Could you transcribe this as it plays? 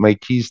my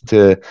keys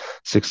to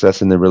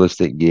success in the real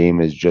estate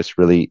game is just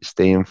really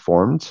stay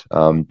informed.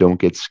 Don't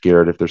get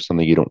scared if there's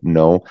something you don't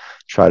know.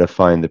 Try to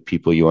find the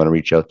people you want to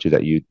reach out to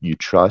that you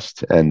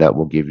trust and that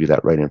will give you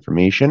that right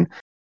information.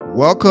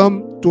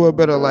 Welcome to A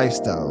Better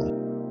Lifestyle.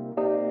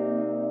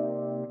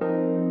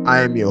 I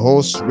am your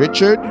host,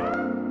 Richard,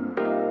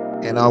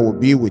 and I will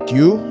be with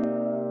you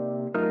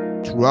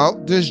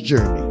throughout this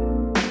journey.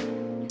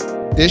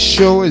 This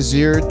show is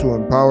here to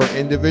empower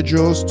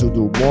individuals to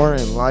do more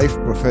in life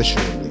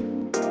professionally.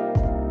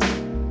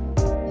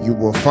 You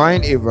will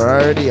find a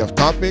variety of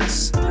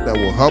topics that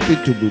will help you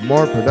to be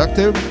more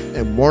productive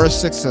and more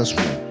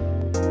successful.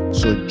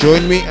 So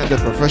join me and the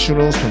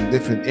professionals from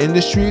different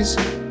industries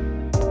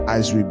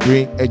as we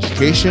bring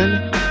education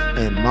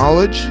and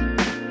knowledge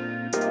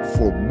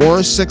for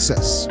more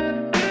success.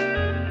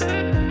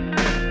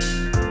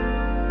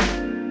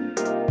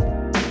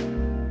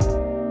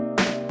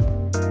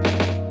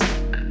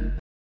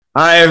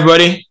 Hi,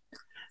 everybody.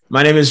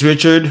 My name is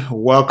Richard.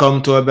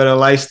 Welcome to A Better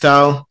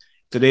Lifestyle.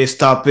 Today's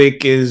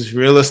topic is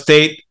real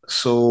estate.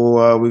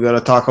 So we're going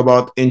to talk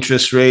about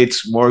interest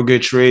rates,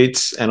 mortgage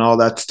rates, and all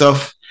that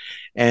stuff.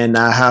 And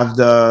I have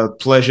the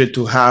pleasure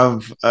to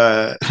have,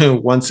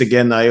 once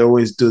again, I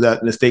always do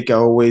that mistake. I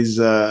always,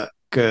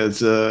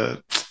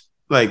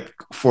 like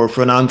for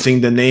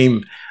pronouncing the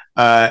name,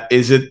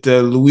 is it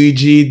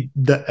Luigi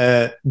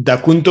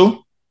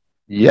D'Acunto?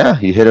 Yeah,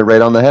 you hit it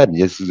right on the head.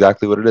 It's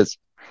exactly what it is.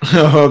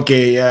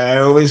 Okay, yeah, I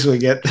always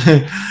forget.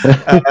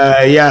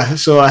 Yeah,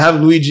 so I have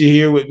Luigi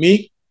here with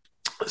me.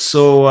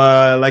 So,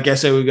 like I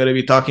said, we're going to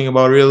be talking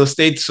about real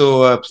estate.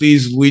 So,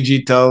 please,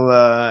 Luigi, tell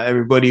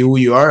everybody who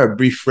you are, a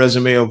brief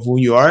resume of who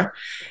you are,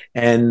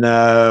 and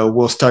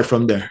we'll start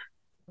from there.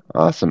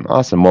 Awesome.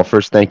 Well,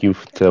 first, thank you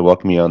to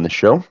welcome me on the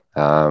show.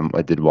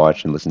 I did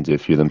watch and listen to a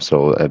few of them,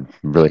 so I'm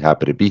really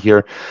happy to be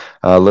here.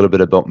 A little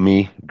bit about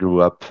me: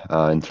 grew up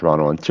in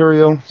Toronto,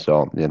 Ontario,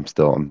 so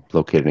I'm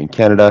located in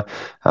Canada.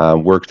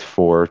 Worked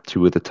for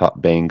two of the top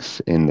banks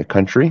in the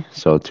country,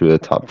 so two of the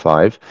top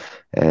five.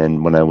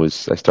 And I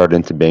started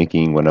into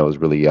banking when I was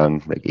really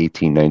young, like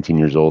 18, 19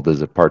 years old,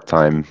 as a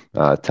part-time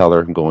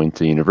teller going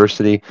to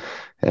university.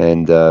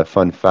 And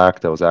fun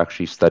fact, I was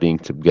actually studying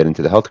to get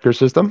into the healthcare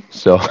system.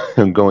 So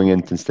going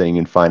into staying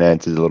in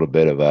finance is a little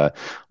bit of a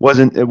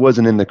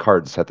wasn't in the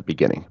cards at the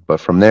beginning. But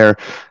from there,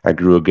 I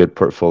grew a good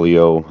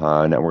portfolio,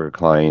 network of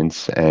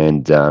clients,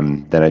 and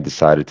then I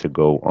decided to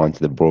go onto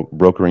the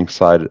brokering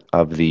side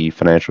of the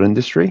financial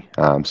industry.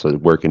 So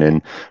working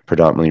in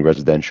predominantly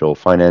residential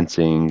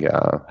financing,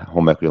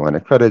 home equity line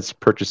of credits,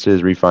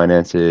 purchases,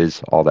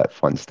 refinances, all that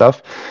fun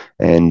stuff.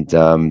 And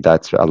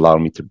that's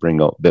allowed me to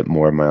bring out a bit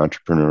more of my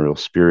entrepreneurial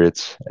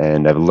spirits.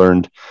 And I've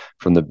learned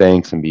from the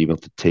banks and be able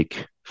to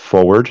take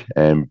forward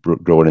and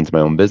grow it into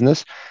my own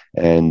business.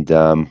 And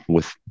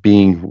with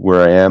being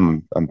where I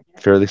am, I'm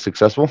fairly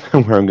successful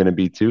where I'm going to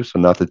be too. So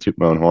not to toot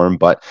my own horn,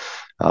 but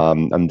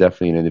I'm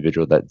definitely an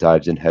individual that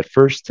dives in head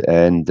first,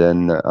 and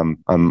then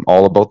I'm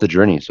all about the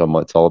journey. So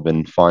it's all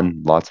been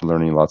fun, lots of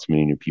learning, lots of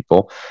meeting new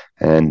people,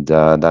 and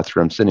that's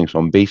where I'm sitting. So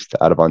I'm based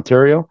out of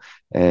Ontario,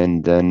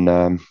 and then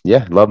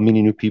love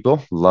meeting new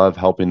people, love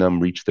helping them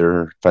reach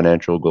their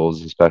financial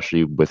goals,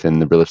 especially within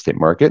the real estate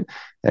market.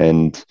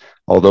 And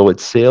although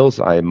it's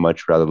sales, I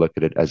much rather look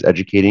at it as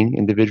educating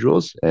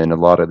individuals, and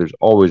there's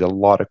always a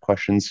lot of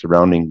questions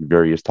surrounding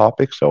various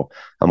topics. So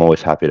I'm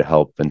always happy to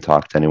help and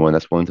talk to anyone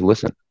that's willing to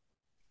listen.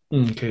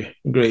 Okay,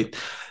 great.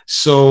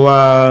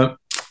 So,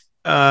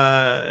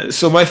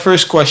 so my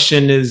first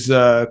question is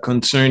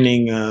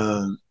concerning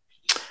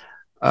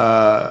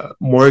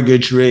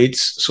mortgage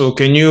rates. So I'm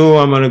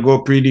going to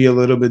go pretty a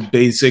little bit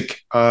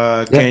basic.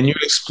 Yeah. Can you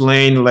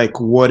explain like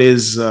what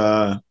is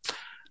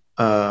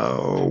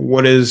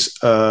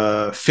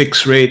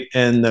fixed rate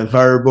and a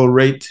variable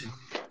rate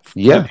for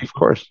the Yeah, of people?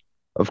 course.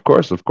 Of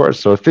course.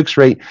 So a fixed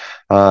rate,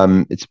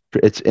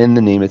 it's in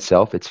the name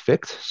itself. It's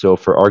fixed. So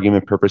for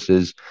argument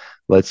purposes,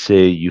 let's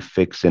say you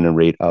fix in a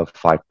rate of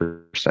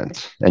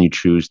 5% and you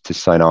choose to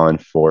sign on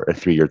for a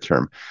 3-year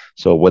term.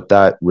 So what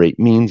that rate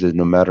means is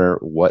no matter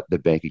what the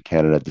Bank of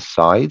Canada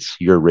decides,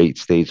 your rate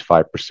stays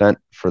 5%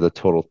 for the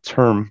total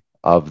term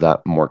of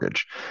that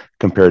mortgage.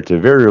 Compared to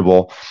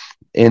variable,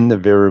 in the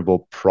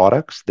variable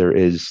products, there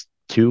is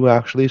two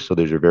actually. So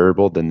there's your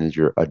variable, then there's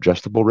your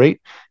adjustable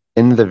rate.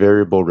 In the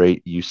variable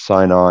rate, you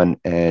sign on,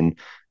 and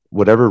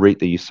whatever rate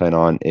that you sign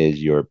on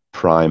is your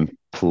prime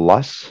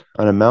plus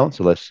an amount.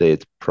 So let's say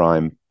it's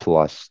prime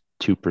plus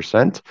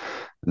 2%.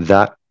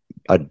 That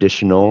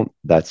additional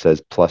that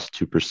says plus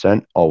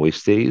 2% always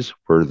stays,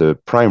 where the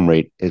prime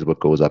rate is what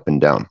goes up and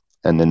down.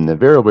 And then the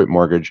variable rate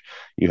mortgage,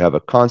 you have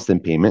a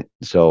constant payment.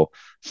 So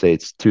say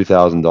it's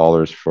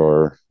 $2,000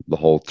 for the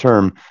whole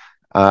term.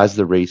 As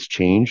the rates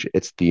change,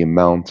 it's the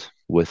amount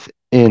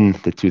within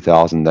the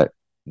 2000 that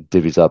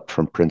divvies up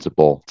from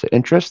principal to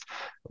interest.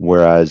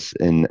 Whereas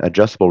in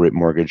adjustable rate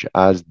mortgage,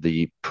 as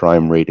the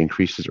prime rate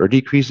increases or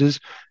decreases,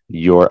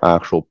 your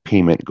actual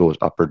payment goes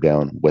up or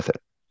down with it.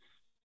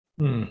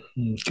 Hmm,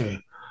 okay.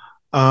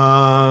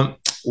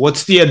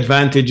 What's the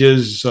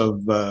advantages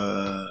of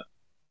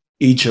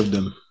each of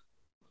them?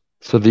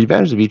 So the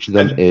advantage of each of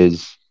them And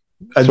is,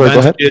 sorry, go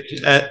ahead.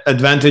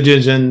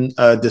 advantages and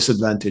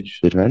disadvantage.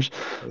 The advantage.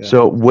 Yeah.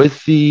 So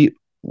with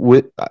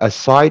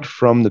aside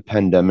from the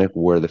pandemic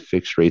where the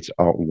fixed rates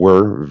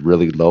were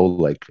really low,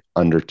 like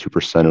under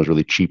 2%, it was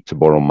really cheap to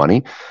borrow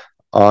money.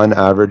 On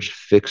average,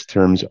 fixed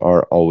terms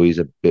are always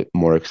a bit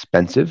more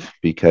expensive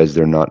because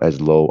they're not as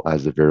low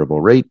as the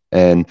variable rate.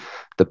 And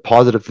the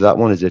positive to that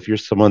one is if you're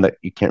someone that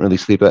you can't really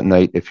sleep at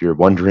night, if you're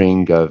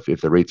wondering of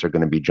if the rates are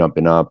going to be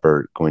jumping up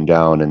or going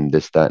down and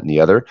this, that, and the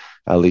other,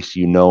 at least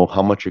you know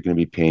how much you're going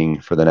to be paying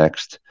for the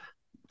next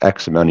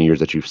X amount of years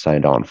that you've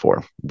signed on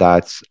for.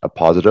 That's a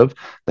positive.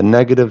 The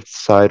negative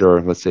side,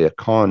 or let's say a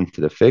con to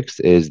the fixed,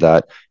 is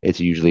that it's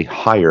usually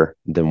higher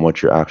than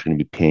what you're actually going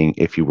to be paying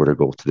if you were to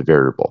go to the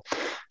variable.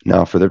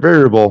 Now, for the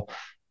variable,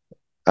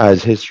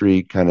 as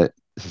history kind of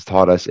has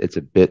taught us, it's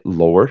a bit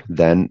lower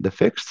than the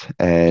fixed.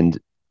 And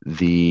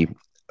the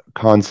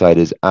con side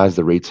is as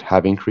the rates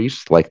have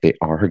increased, like they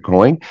are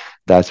going,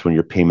 that's when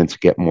your payments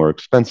get more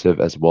expensive,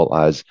 as well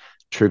as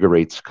trigger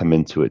rates come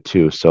into it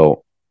too.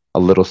 So a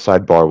little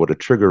sidebar, what a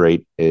trigger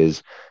rate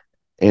is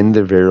in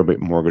the variable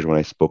mortgage, when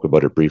I spoke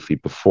about it briefly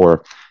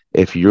before,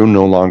 if you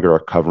no longer are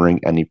covering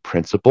any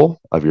principal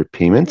of your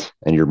payment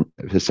and you're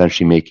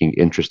essentially making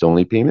interest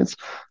only payments,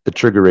 the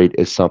trigger rate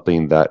is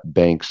something that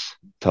banks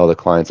tell the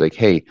clients like,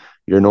 hey,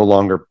 you're no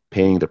longer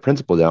paying the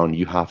principal down.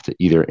 You have to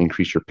either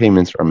increase your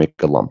payments or make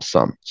a lump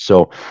sum.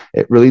 So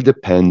it really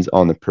depends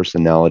on the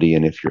personality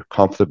and if you're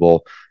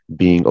comfortable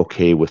being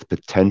okay with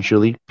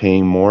potentially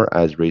paying more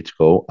as rates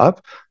go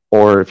up,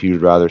 or if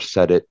you'd rather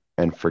set it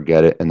and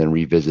forget it and then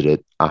revisit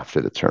it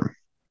after the term.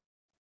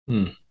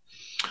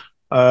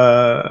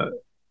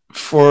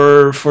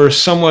 For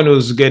someone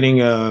who's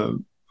getting a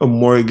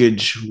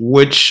mortgage,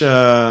 which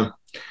how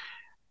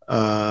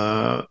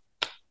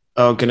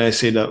can I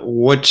say that?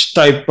 Which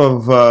type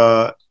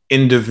of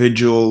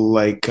individual,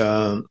 like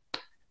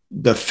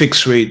the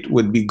fixed rate,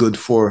 would be good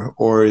for,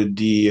 or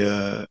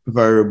the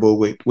variable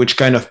rate? Which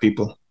kind of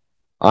people?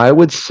 I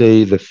would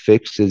say the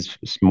fix is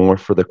more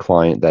for the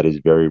client that is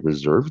very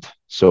reserved.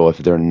 So if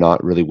they're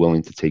not really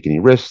willing to take any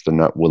risks, they're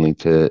not willing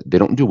to, they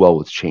don't do well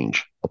with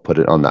change. I'll put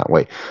it on that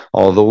way.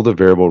 Although the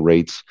variable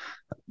rates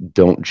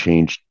don't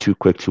change too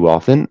quick too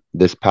often.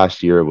 This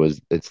past year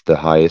it's the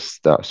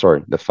highest,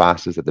 the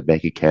fastest that the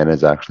Bank of Canada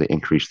has actually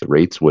increased the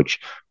rates, which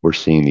we're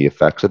seeing the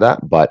effects of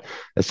that. But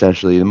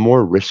essentially, the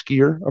more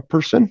riskier a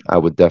person, I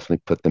would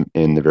definitely put them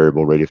in the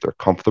variable rate if they're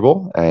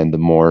comfortable, and the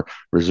more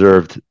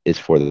reserved is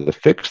for the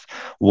fixed.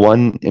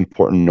 One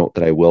important note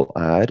that I will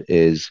add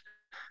is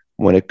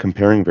when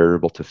comparing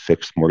variable to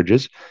fixed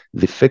mortgages,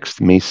 the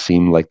fixed may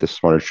seem like the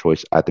smarter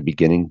choice at the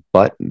beginning,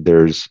 but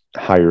there's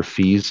higher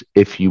fees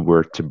if you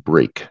were to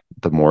break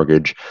the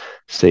mortgage,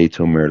 say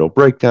to a marital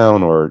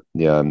breakdown, or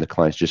the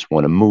clients just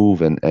want to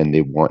move and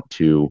they want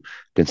to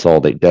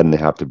consolidate debt and they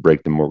have to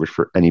break the mortgage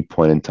for any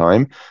point in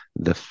time.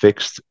 The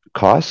fixed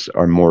costs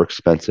are more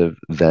expensive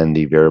than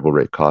the variable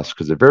rate costs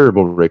because the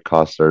variable rate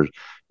costs are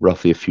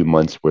roughly a few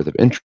months worth of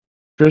interest,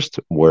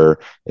 where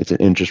it's an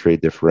interest rate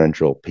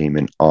differential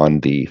payment on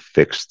the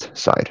fixed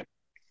side.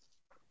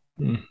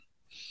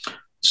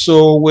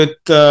 So with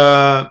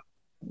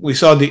we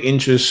saw the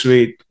interest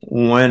rate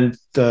went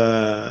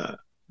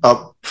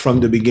up from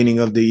the beginning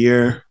of the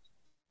year,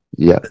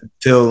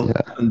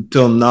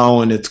 until now,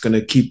 and it's going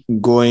to keep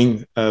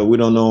going. We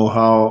don't know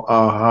how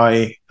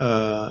high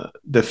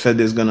the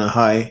Fed is going to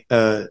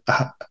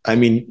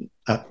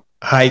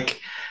hike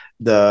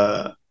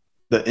the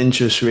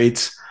interest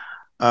rates.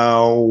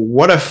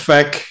 What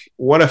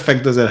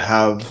effect does it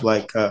have,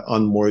 like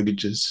on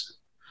mortgages?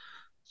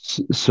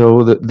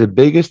 So the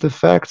biggest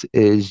effect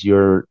is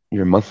your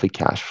monthly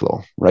cash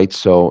flow, right?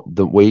 So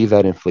the way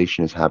that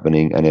inflation is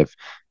happening, and if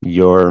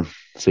your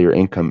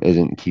income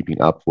isn't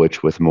keeping up,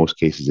 which with most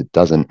cases it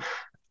doesn't,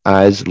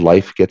 as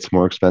life gets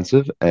more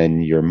expensive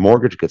and your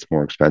mortgage gets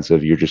more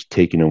expensive, you're just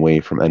taking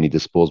away from any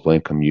disposable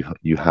income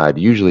you had.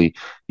 Usually,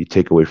 you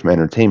take away from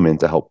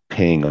entertainment to help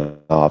paying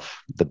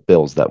off the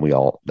bills that we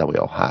all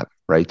have,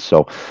 right?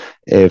 So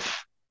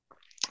if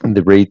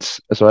the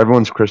rates, so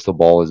everyone's crystal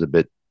ball is a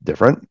bit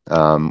different.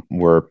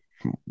 Where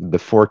the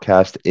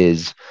forecast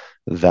is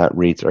that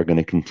rates are going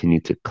to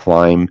continue to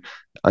climb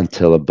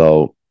until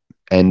about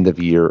end of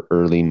year,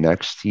 early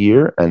next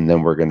year, and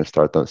then we're going to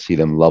start to see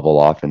them level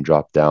off and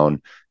drop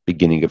down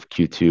beginning of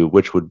Q2,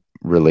 which would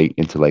relate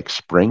into like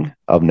spring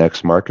of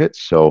next market.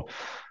 So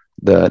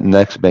the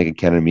next Bank of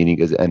Canada meeting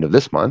is the end of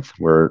this month.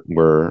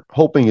 We're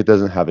hoping it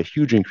doesn't have a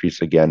huge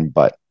increase again,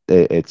 but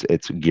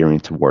it's gearing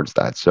towards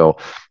that. So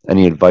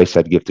any advice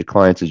I'd give to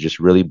clients is just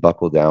really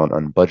buckle down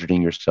on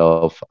budgeting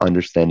yourself,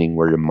 understanding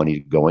where your money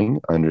is going,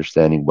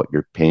 understanding what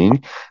you're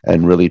paying,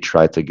 and really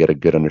try to get a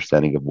good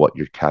understanding of what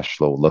your cash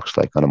flow looks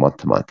like on a month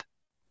to month.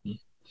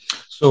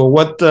 So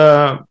what's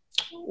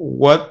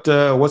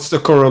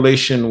the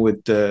correlation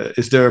with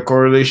is there a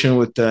correlation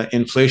with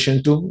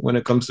inflation too when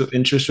it comes to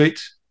interest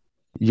rates?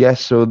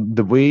 Yes, so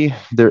the way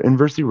they're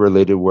inversely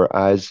related,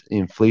 whereas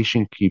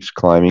inflation keeps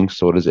climbing,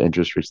 so does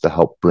interest rates to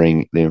help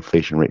bring the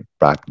inflation rate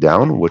back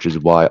down, which is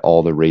why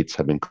all the rates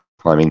have been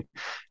climbing.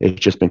 It's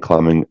just been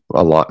climbing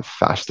a lot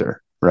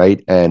faster,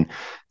 right? And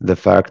the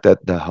fact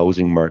that the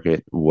housing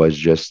market was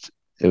just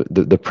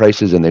the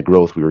prices and the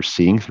growth we were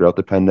seeing throughout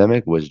the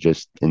pandemic was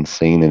just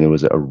insane, and it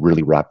was a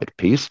really rapid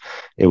pace.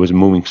 It was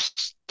moving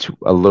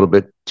a little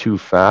bit too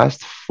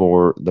fast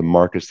for the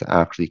markets to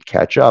actually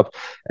catch up.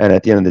 And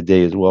at the end of the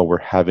day, as well, we're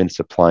having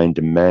supply and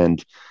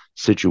demand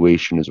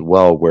situation as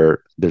well,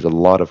 where there's a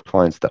lot of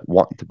clients that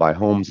want to buy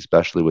homes,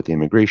 especially with the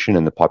immigration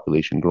and the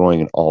population growing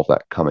and all of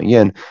that coming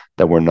in,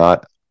 that we're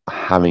not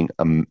having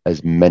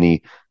as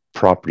many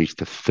properties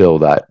to fill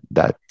that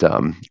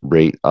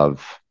rate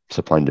of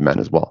supply and demand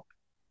as well.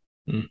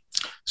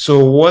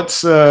 So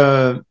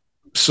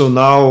so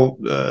now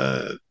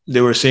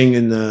they were saying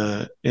in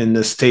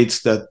the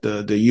States that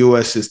the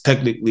U.S. is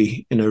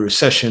technically in a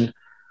recession.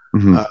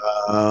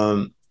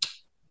 Mm-hmm.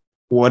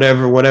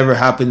 Whatever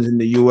happens in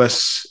the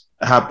U.S.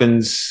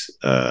 happens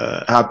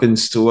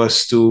to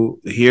us too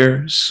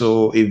here.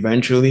 So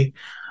eventually,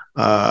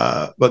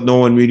 but no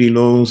one really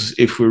knows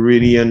if we're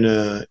really in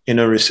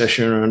a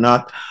recession or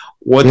not.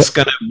 What's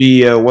Yep.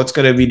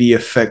 gonna be the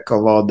effect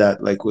of all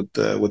that, like with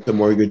the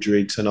mortgage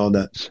rates and all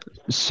that?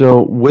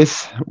 So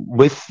with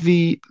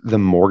the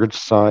mortgage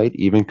side,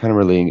 even kind of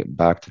relating it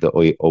back to the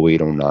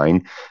 08,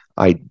 09,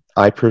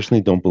 I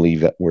personally don't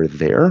believe that we're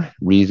there.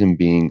 Reason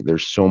being,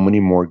 there's so many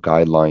more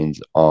guidelines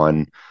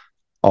on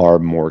our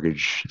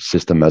mortgage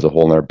system as a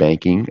whole and our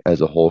banking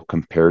as a whole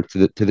compared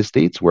to the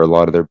states, where a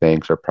lot of their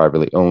banks are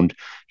privately owned.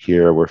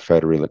 Here where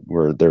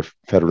they're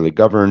federally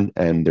governed,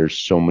 and there's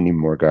so many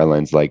more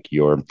guidelines, like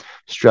your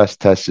stress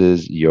tests,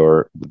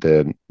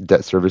 the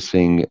debt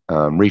servicing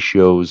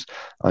ratios,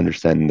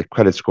 understanding the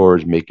credit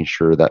scores, making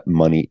sure that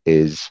money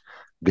is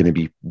going to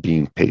be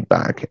being paid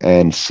back.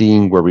 And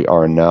seeing where we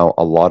are now,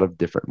 a lot of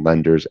different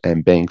lenders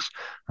and banks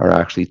are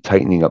actually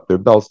tightening up their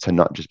belts to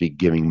not just be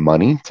giving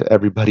money to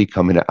everybody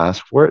coming to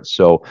ask for it.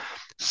 So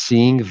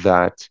seeing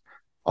that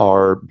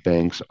our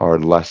banks are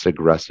less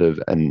aggressive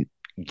and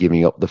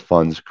giving up the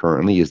funds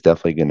currently is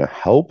definitely going to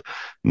help.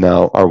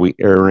 Now, are we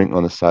erring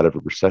on the side of a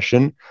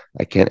recession?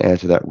 I can't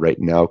answer that right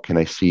now. Can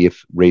I see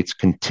if rates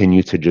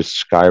continue to just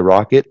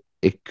skyrocket?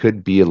 It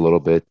could be a little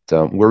bit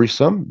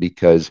worrisome,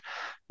 because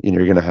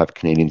you're going to have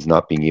Canadians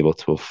not being able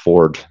to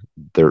afford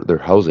their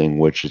housing,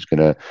 which is going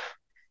to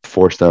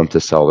force them to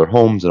sell their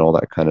homes and all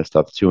that kind of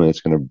stuff too. And it's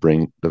going to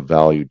bring the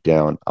value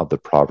down of the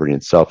property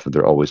itself if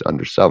they're always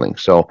underselling.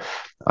 So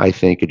I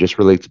think it just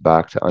relates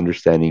back to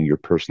understanding your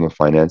personal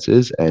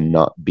finances and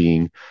not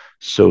being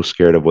so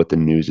scared of what the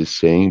news is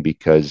saying,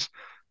 because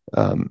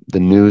the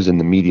news and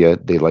the media,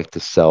 they like to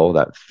sell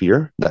that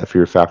fear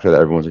factor that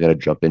everyone's going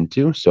to jump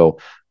into. So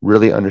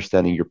really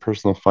understanding your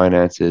personal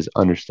finances,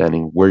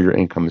 understanding where your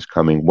income is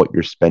coming, what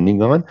you're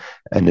spending on,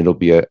 and it'll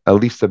be at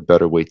least a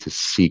better way to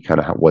see kind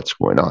of what's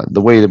going on.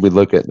 The way that we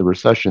look at the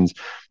recessions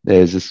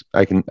is this.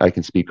 I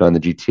can speak on the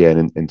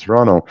GTA in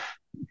Toronto.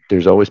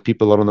 There's always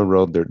people out on the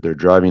road. They're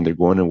driving. They're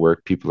going to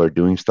work. People are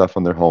doing stuff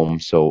on their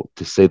homes. So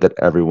to say that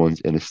everyone's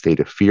in a state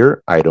of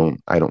fear, I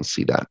don't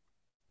see that.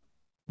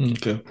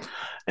 Okay.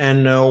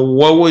 And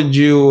what would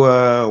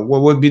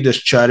be the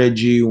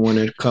strategy when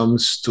it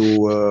comes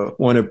to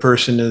when a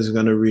person is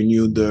going to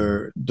renew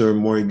their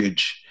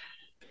mortgage?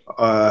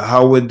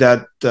 How would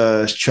that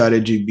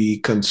strategy be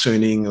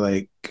concerning,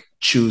 like,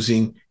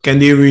 choosing? Can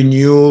they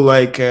renew,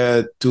 like,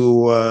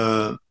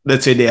 to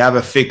let's say they have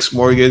a fixed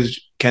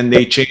mortgage? Can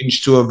they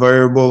change to a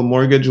variable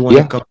mortgage when it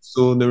Yeah, comes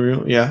to the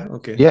real? Yeah.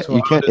 Okay. yeah, So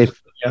you how can. does it?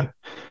 If Yeah.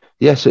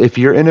 Yeah, so if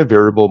you're in a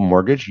variable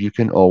mortgage, you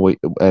can always,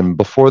 and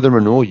before the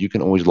renewal, you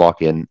can always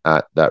lock in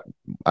at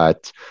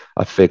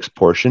a fixed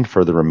portion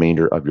for the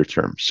remainder of your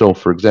term. So,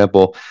 for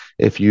example,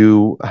 if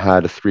you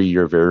had a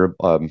 3-year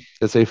variable,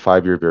 let's say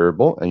 5-year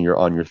variable, and you're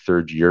on your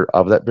third year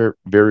of that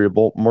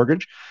variable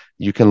mortgage,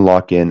 you can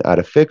lock in at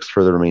a fix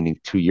for the remaining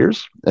 2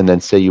 years. And then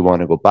say you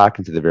want to go back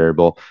into the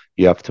variable,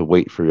 you have to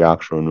wait for your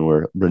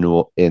actual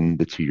renewal in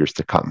the 2 years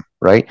to come,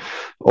 right?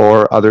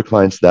 Or other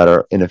clients that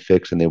are in a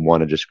fix and they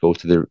want to just go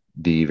to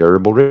the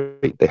variable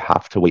rate, they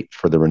have to wait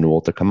for the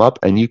renewal to come up.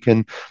 And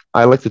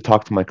I like to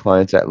talk to my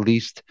clients at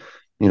least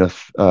 3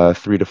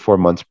 to 4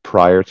 months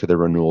prior to the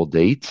renewal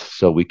date,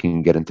 so we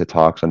can get into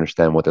talks,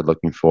 understand what they're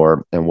looking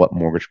for and what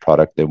mortgage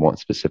product they want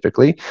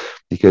specifically.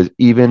 Because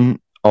even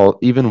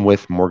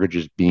with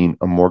mortgages being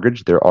a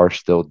mortgage, there are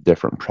still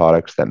different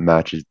products that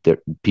matches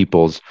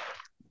people's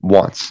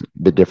wants a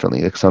bit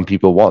differently. Like, some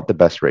people want the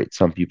best rate,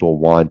 some people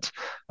want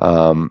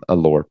a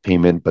lower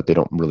payment, but they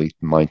don't really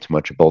mind too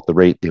much about the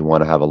rate. They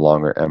want to have a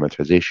longer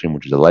amortization,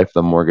 which is a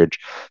lifetime mortgage.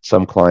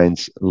 Some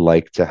clients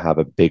like to have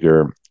a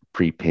bigger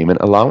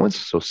prepayment allowance.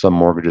 So some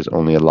mortgages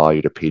only allow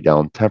you to pay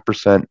down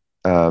 10%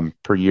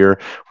 per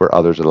year, where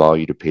others allow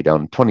you to pay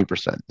down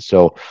 20%.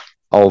 So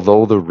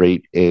although the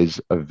rate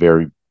is a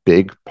very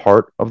big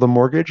part of the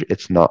mortgage,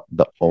 it's not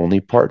the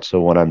only part.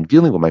 So when I'm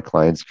dealing with my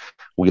clients,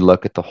 we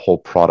look at the whole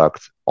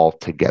product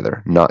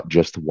altogether, not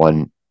just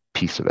one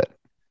piece of it.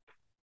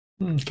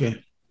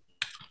 Okay.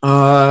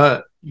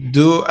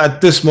 Do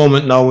At this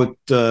moment now, with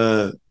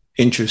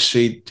interest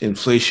rate,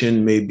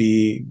 inflation,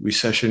 maybe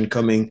recession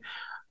coming,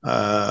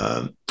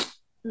 uh,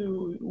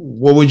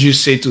 what would you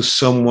say to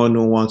someone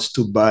who wants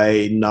to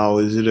buy now?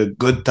 Is it a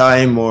good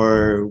time,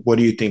 or what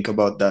do you think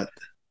about that?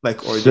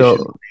 Like, or they should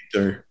So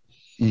wait, or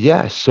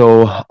yeah,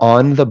 so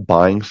on the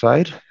buying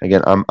side,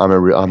 again, I'm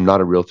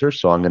not a realtor,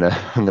 so I'm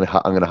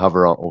gonna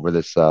hover over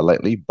this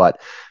lightly.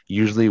 But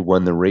usually,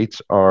 when the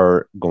rates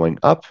are going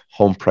up,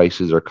 home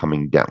prices are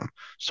coming down,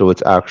 so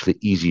it's actually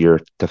easier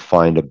to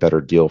find a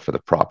better deal for the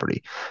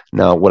property.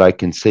 Now, what I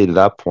can say to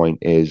that point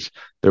is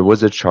there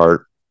was a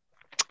chart.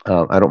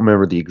 I don't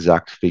remember the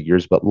exact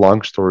figures, but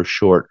long story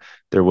short,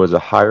 there was a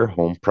higher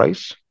home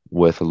price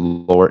with a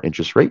lower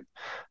interest rate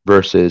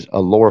versus a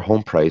lower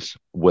home price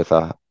with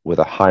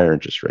a higher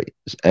interest rate.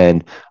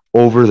 And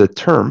over the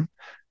term,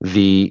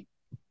 the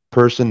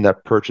person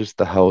that purchased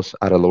the house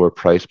at a lower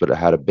price but it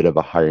had a bit of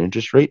a higher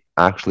interest rate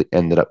actually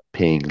ended up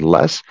paying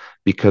less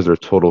because their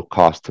total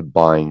cost to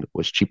buying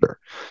was cheaper.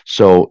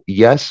 So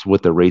yes,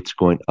 with the rates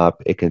going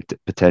up, it can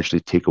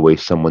potentially take away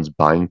someone's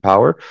buying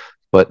power,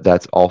 but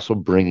that's also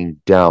bringing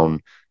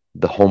down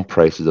the home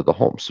prices of the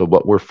home. So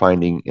what we're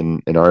finding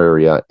in our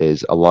area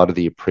is a lot of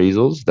the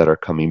appraisals that are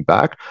coming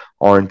back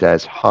aren't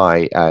as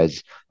high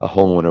as a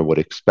homeowner would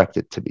expect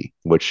it to be,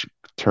 which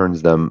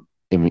turns them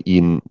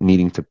in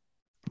needing to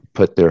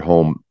put their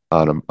home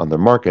on the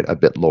market a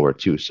bit lower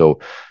too. So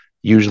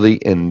usually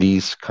in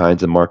these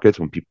kinds of markets,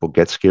 when people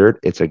get scared,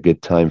 it's a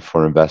good time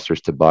for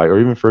investors to buy, or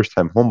even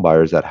first-time home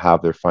buyers that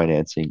have their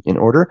financing in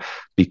order,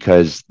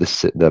 because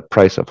the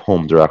price of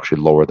homes are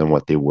actually lower than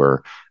what they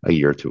were a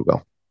year or two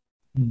ago.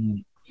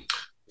 Mhm.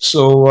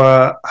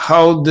 So,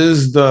 how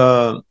does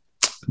the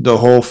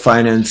whole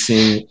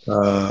financing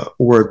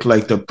work?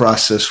 Like the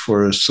process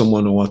for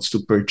someone who wants to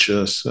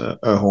purchase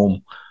a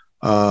home?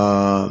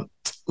 Uh,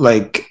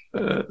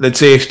 let's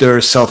say if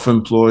they're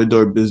self-employed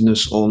or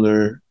business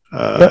owner,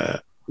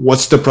 Yep.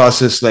 what's the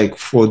process like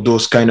for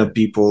those kind of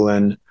people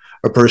and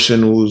a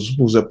person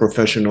who's a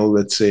professional,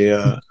 let's say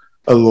a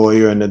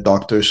lawyer and a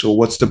doctor? So,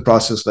 what's the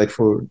process like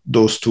for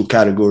those two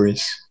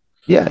categories?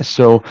 Yeah,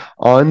 so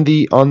on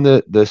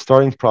the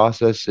starting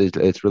process is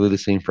it's really the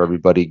same for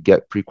everybody.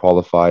 Get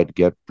pre-qualified,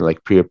 get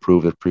like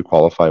pre-approved or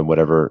pre-qualified,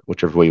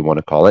 whichever way you want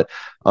to call it.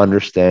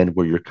 Understand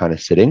where you're kind of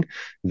sitting.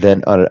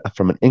 Then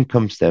from an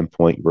income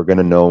standpoint, we're going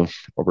to know,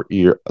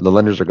 the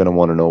lenders are going to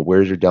want to know,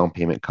 where's your down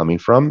payment coming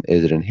from?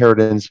 Is it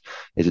inheritance?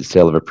 Is it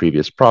sale of a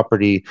previous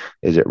property?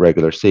 Is it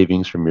regular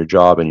savings from your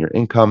job and your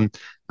income?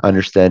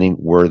 Understanding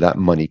where that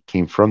money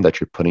came from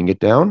that you're putting it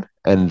down.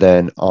 And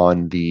then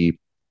on the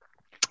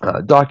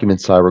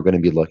document side, we're going to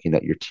be looking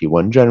at your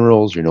T1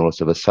 generals, your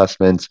notice of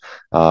assessments.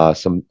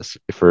 Some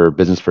for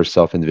business for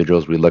self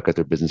individuals, we look at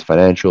their business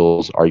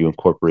financials. Are you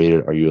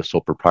incorporated? Are you a sole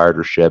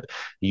proprietorship?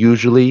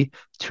 Usually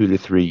 2 to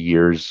 3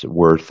 years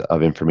worth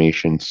of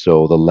information,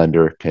 so the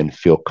lender can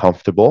feel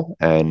comfortable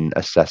and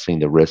assessing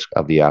the risk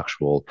of the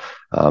actual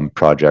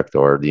project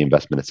or the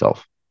investment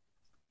itself.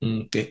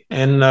 Okay.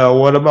 And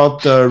what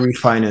about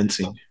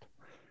refinancing?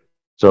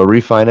 So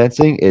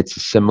refinancing, it's a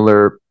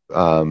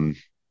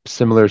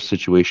similar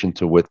situation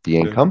to with the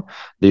Okay. income.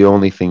 The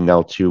only thing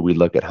now too, we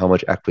look at how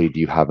much equity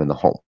do you have in the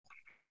home,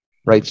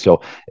 right? Okay.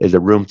 So is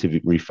there room to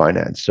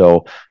refinance?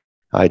 So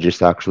I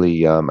just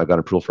actually I got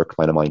approval for a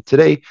client of mine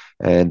today,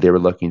 and they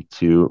were looking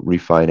to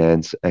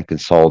refinance and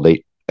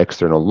consolidate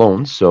external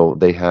loans. So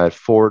they had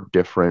four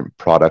different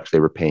products they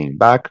were paying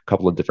back, a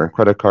couple of different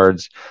credit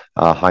cards,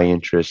 high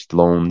interest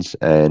loans,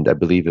 and I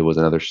believe it was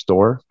another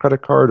store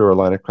credit card or a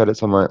line of credit,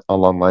 something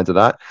along the lines of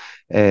that.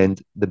 And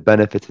the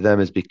benefit to them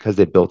is because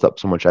they built up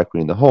so much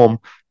equity in the home,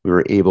 we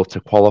were able to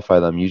qualify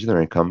them using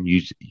their income,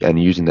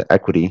 using the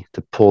equity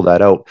to pull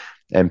that out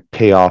and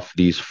pay off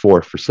these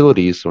four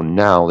facilities. So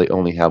now they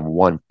only have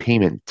one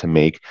payment to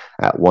make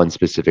at one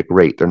specific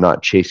rate. They're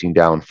not chasing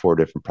down four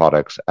different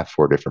products at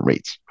four different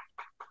rates.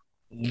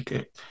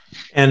 Okay.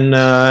 And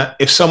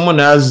if someone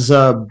has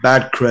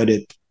bad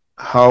credit,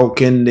 how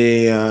can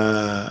they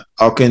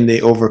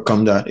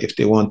overcome that if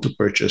they want to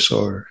purchase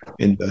or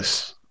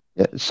invest?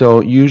 Yeah,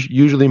 so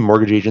usually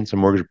mortgage agents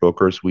and mortgage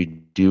brokers, we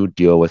do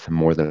deal with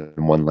more than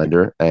one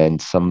lender,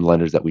 and some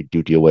lenders that we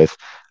do deal with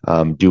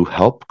do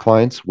help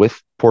clients with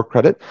poor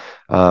credit.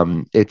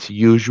 It's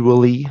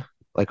usually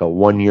like a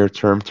 1 year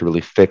term to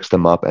really fix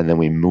them up, and then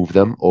we move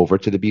them over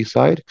to the B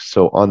side.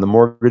 So on the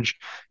mortgage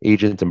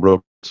agent and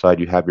broker side,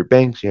 you have your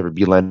banks, you have your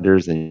B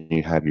lenders, and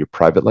you have your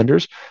private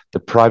lenders. The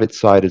private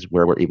side is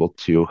where we're able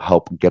to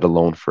help get a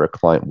loan for a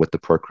client with the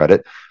poor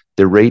credit.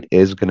 The rate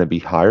is going to be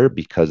higher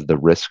because the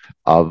risk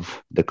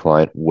of the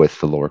client with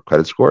the lower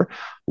credit score.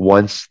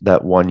 Once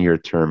that 1 year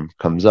term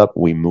comes up,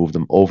 we move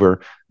them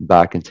over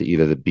back into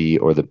either the B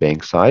or the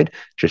bank side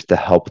just to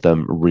help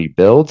them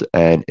rebuild.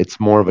 And it's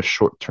more of a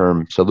short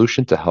term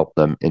solution to help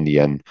them in the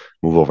end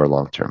move over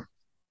long term.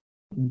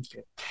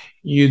 Okay.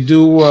 You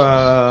do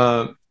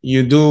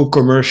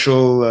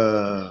commercial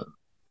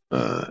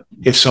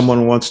if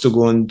someone wants to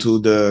go into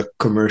the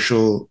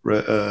commercial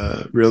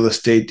real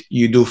estate,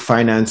 you do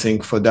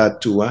financing for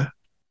that too, huh?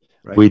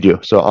 Right. We do.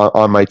 So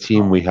on my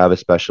team, we have a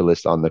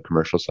specialist on the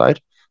commercial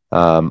side.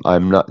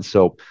 I'm not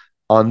so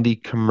on the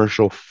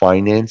commercial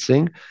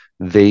financing.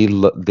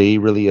 they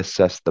really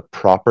assess the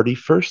property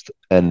first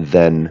and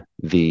then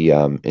the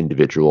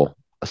individual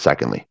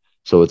secondly.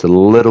 So it's a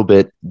little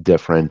bit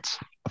different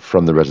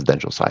from the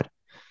residential side.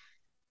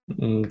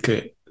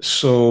 Okay.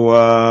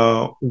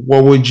 So,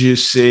 what would you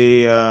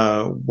say?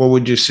 What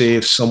would you say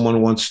if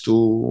someone wants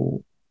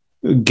to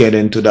get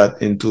into that,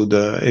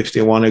 if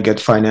they want to get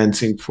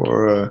financing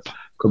for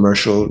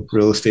commercial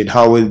real estate?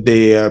 How would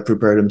they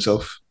prepare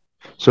themselves?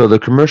 So the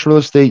commercial real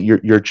estate,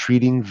 you're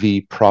treating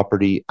the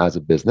property as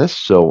a business.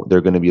 So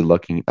they're going to be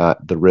looking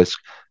at the risk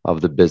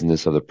of the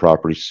business of the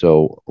property.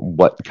 So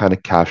what kind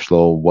of cash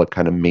flow, what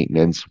kind of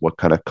maintenance, what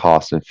kind of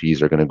costs and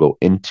fees are going to go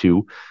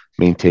into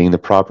maintaining the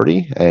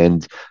property.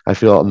 And I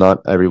feel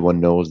not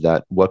everyone knows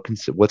that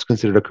what's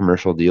considered a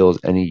commercial deal is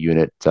any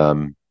unit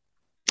 5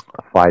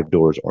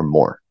 doors or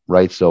more,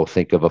 right? So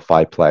think of a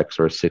fiveplex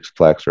or a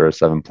sixplex or a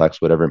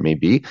sevenplex, whatever it may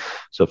be.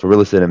 So if a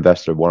real estate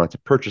investor wanted to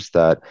purchase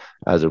that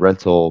as a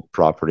rental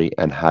property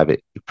and have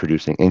it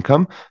producing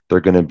income,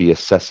 they're going to be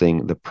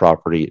assessing the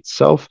property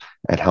itself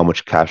and how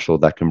much cash flow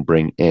that can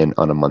bring in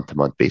on a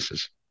month-to-month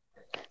basis.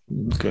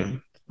 Okay.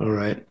 All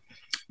right.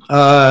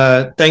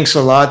 Thanks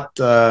a lot,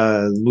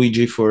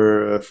 Luigi,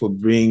 for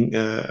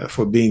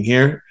being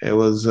here. It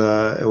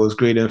was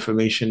great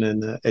information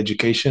and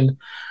education.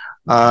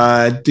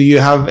 Do you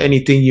have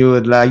anything you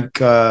would like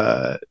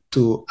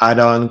to add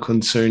on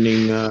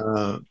concerning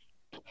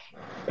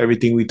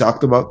everything we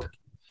talked about?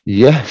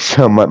 Yeah,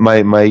 so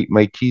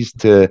my keys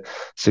to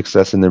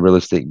success in the real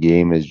estate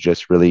game is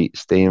just really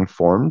stay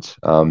informed.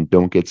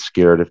 Don't get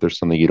scared if there's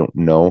something you don't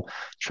know.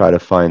 Try to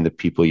find the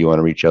people you want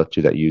to reach out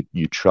to that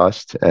you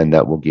trust and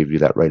that will give you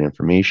that right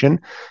information.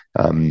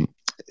 Um,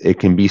 it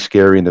can be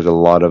scary and there's a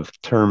lot of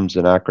terms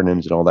and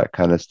acronyms and all that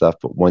kind of stuff,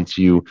 but once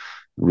you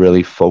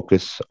really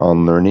focus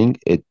on learning,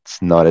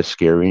 it's not as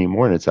scary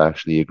anymore, and it's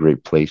actually a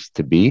great place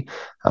to be.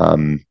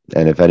 And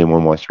if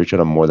anyone wants to reach out,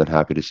 I'm more than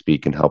happy to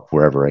speak and help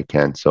wherever I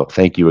can. So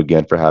thank you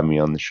again for having me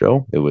on the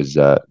show. It was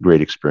a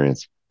great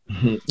experience.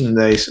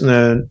 Nice.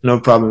 No, no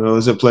problem. It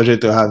was a pleasure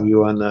to have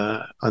you on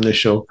the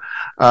show.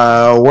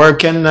 Where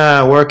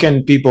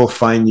can people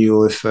find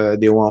you if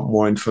they want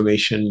more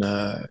information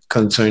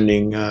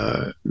concerning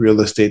real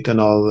estate and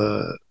all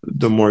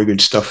the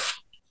mortgage stuff?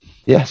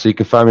 Yeah, so you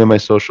can find me on my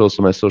socials.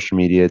 So my social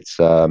media, it's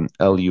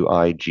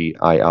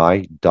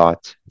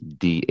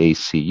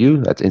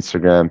LUIGII.DACU. That's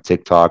Instagram,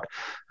 TikTok,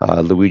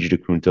 Luigi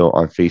DeCunto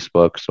on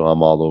Facebook. So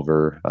I'm all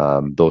over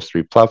those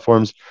three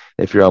platforms.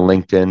 If you're on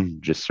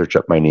LinkedIn, just search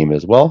up my name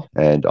as well.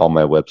 And all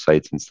my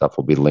websites and stuff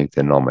will be linked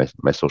in all my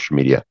social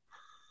media.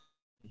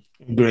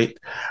 Great.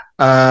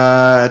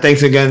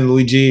 Thanks again,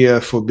 Luigi,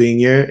 for being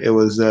here. It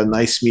was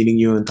nice meeting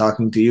you and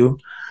talking to you.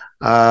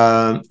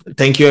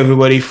 Thank you,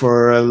 everybody,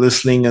 for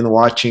listening and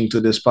watching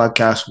to this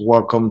podcast.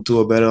 Welcome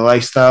to A Better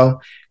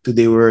Lifestyle.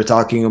 Today, we were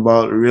talking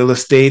about real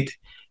estate,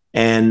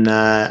 and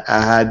I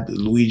had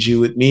Luigi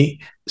with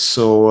me.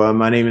 So,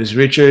 my name is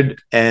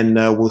Richard, and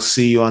we'll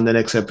see you on the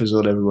next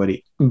episode,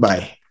 everybody.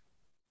 Bye.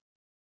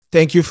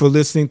 Thank you for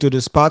listening to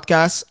this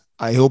podcast.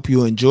 I hope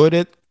you enjoyed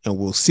it, and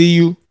we'll see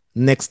you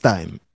next time.